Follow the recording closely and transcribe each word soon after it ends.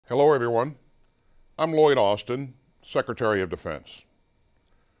Hello, everyone. I'm Lloyd Austin, Secretary of Defense.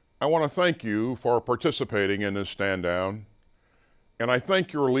 I want to thank you for participating in this stand down, and I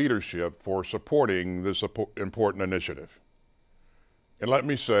thank your leadership for supporting this important initiative. And let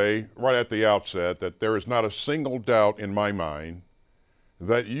me say right at the outset that there is not a single doubt in my mind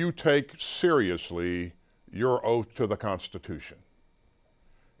that you take seriously your oath to the Constitution,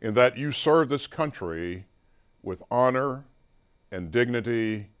 and that you serve this country with honor and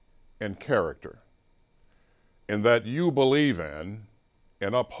dignity and character, and that you believe in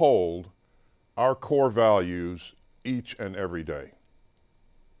and uphold our core values each and every day.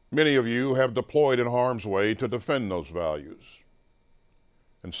 Many of you have deployed in harm's way to defend those values,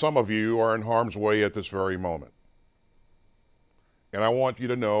 and some of you are in harm's way at this very moment. And I want you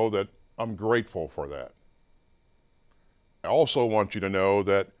to know that I'm grateful for that. I also want you to know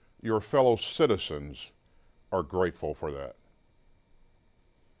that your fellow citizens are grateful for that.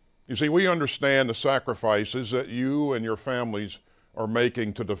 You see, we understand the sacrifices that you and your families are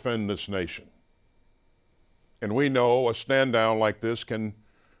making to defend this nation. And we know a stand down like this can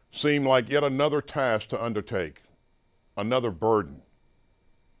seem like yet another task to undertake, another burden.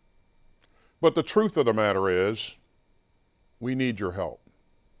 But the truth of the matter is, we need your help.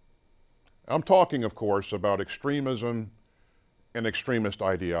 I'm talking, of course, about extremism and extremist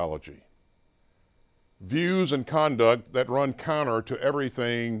ideology. Views and conduct that run counter to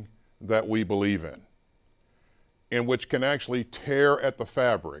everything that we believe in, and which can actually tear at the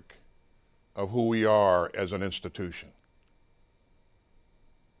fabric of who we are as an institution.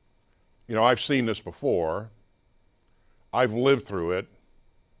 You know, I've seen this before. I've lived through it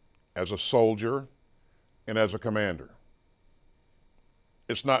as a soldier and as a commander.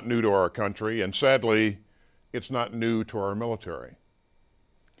 It's not new to our country, and sadly, it's not new to our military.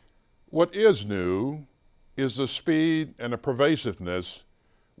 What is new is the speed and the pervasiveness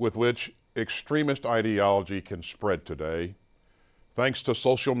with which extremist ideology can spread today, thanks to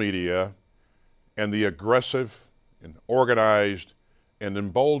social media and the aggressive and organized and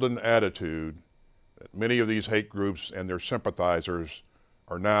emboldened attitude that many of these hate groups and their sympathizers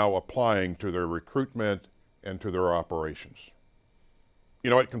are now applying to their recruitment and to their operations. You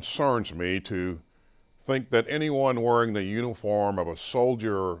know, it concerns me to think that anyone wearing the uniform of a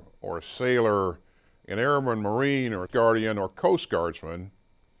soldier or a sailor, an airman, marine, or guardian, or Coast Guardsman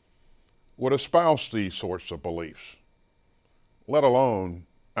would espouse these sorts of beliefs, let alone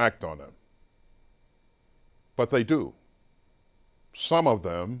act on them. But they do. Some of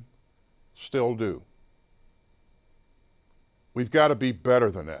them still do. We've got to be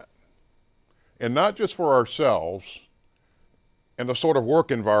better than that. And not just for ourselves and the sort of work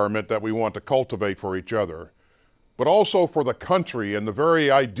environment that we want to cultivate for each other, but also for the country and the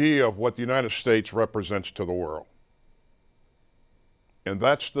very idea of what the United States represents to the world. And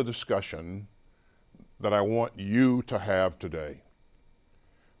that's the discussion that I want you to have today.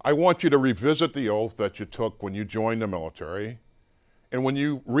 I want you to revisit the oath that you took when you joined the military and when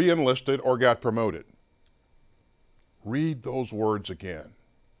you re-enlisted or got promoted. Read those words again.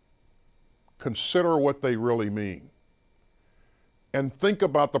 Consider what they really mean. And think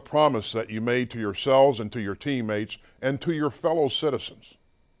about the promise that you made to yourselves and to your teammates and to your fellow citizens.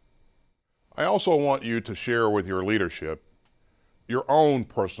 I also want you to share with your leadership your own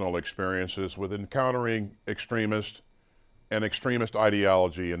personal experiences with encountering extremist and extremist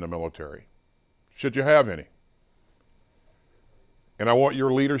ideology in the military, should you have any. And I want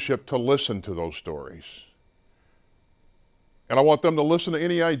your leadership to listen to those stories. And I want them to listen to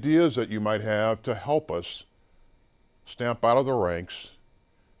any ideas that you might have to help us stamp out of the ranks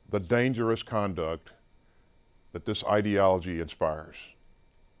the dangerous conduct that this ideology inspires.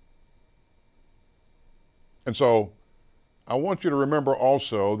 And so, I want you to remember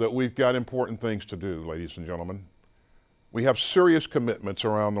also that we've got important things to do, ladies and gentlemen. We have serious commitments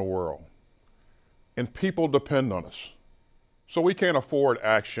around the world, and people depend on us. So we can't afford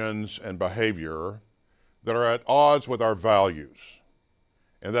actions and behavior that are at odds with our values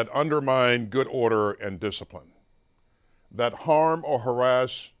and that undermine good order and discipline, that harm or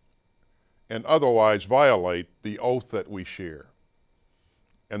harass and otherwise violate the oath that we share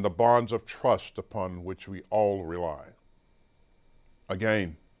and the bonds of trust upon which we all rely.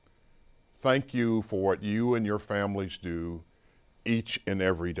 Again, thank you for what you and your families do each and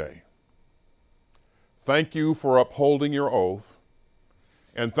every day. Thank you for upholding your oath,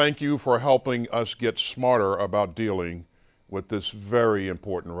 and thank you for helping us get smarter about dealing with this very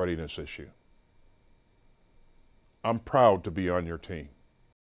important readiness issue. I'm proud to be on your team.